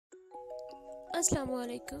Assalamu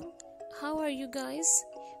alaikum. How are you guys?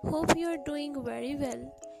 Hope you are doing very well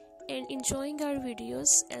and enjoying our videos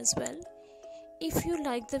as well. If you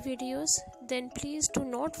like the videos, then please do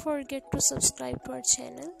not forget to subscribe to our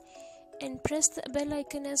channel and press the bell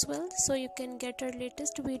icon as well so you can get our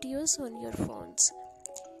latest videos on your phones.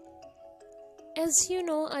 As you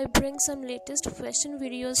know, I bring some latest fashion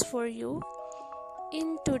videos for you.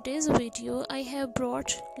 In today's video, I have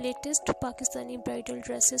brought latest Pakistani bridal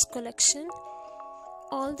dresses collection.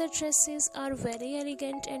 All the dresses are very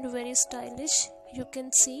elegant and very stylish. You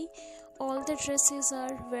can see all the dresses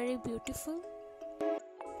are very beautiful.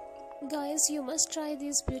 Guys, you must try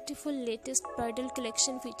these beautiful latest bridal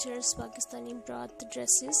collection features Pakistani brat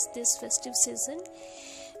dresses this festive season.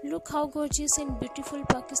 Look how gorgeous and beautiful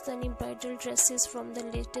Pakistani bridal dresses from the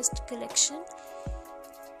latest collection.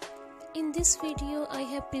 In this video, I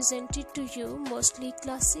have presented to you mostly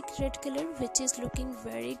classic red color, which is looking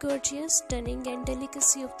very gorgeous, stunning, and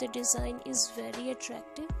delicacy of the design is very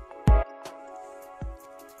attractive.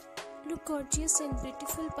 Look gorgeous and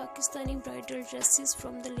beautiful Pakistani bridal dresses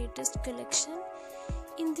from the latest collection.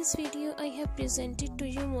 In this video, I have presented to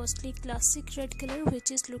you mostly classic red color,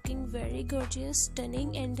 which is looking very gorgeous,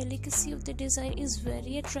 stunning, and delicacy of the design is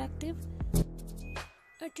very attractive.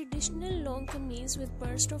 A traditional long kameez with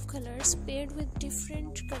burst of colors paired with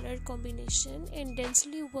different color combination and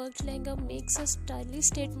densely worked lehenga makes a stylish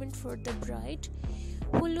statement for the bride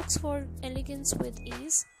who looks for elegance with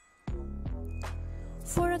ease.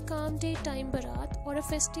 For a calm daytime barat or a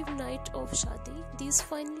festive night of shadi, these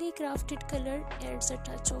finely crafted color adds a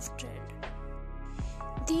touch of trend.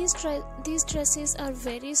 These dresses are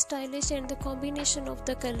very stylish and the combination of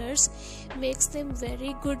the colors makes them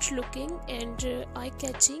very good looking and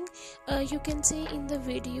eye-catching. You can see in the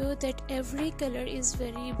video that every color is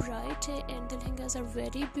very bright and the lehengas are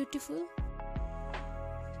very beautiful.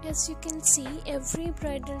 As you can see, every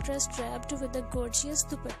bridal dress draped with a gorgeous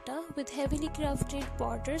dupatta with heavily crafted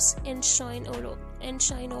borders and shine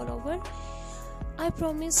all over. I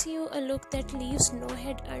promise you a look that leaves no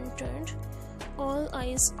head unturned. All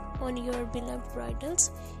eyes on your beloved bridals.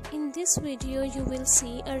 In this video, you will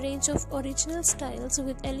see a range of original styles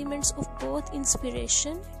with elements of both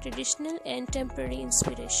inspiration, traditional and temporary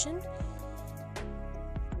inspiration.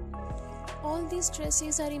 All these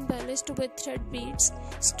dresses are embellished with thread beads,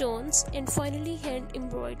 stones, and finally hand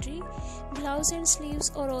embroidery. Blouse and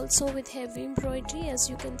sleeves are also with heavy embroidery, as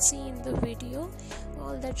you can see in the video.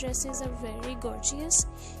 All the dresses are very gorgeous.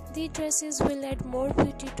 These dresses will add more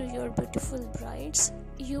beauty to your beautiful brides.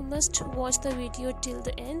 You must watch the video till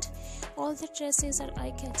the end. All the dresses are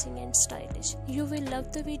eye-catching and stylish. You will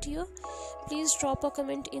love the video. Please drop a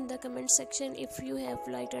comment in the comment section if you have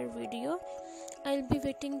liked our video. I'll be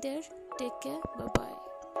waiting there. Take care. Bye-bye.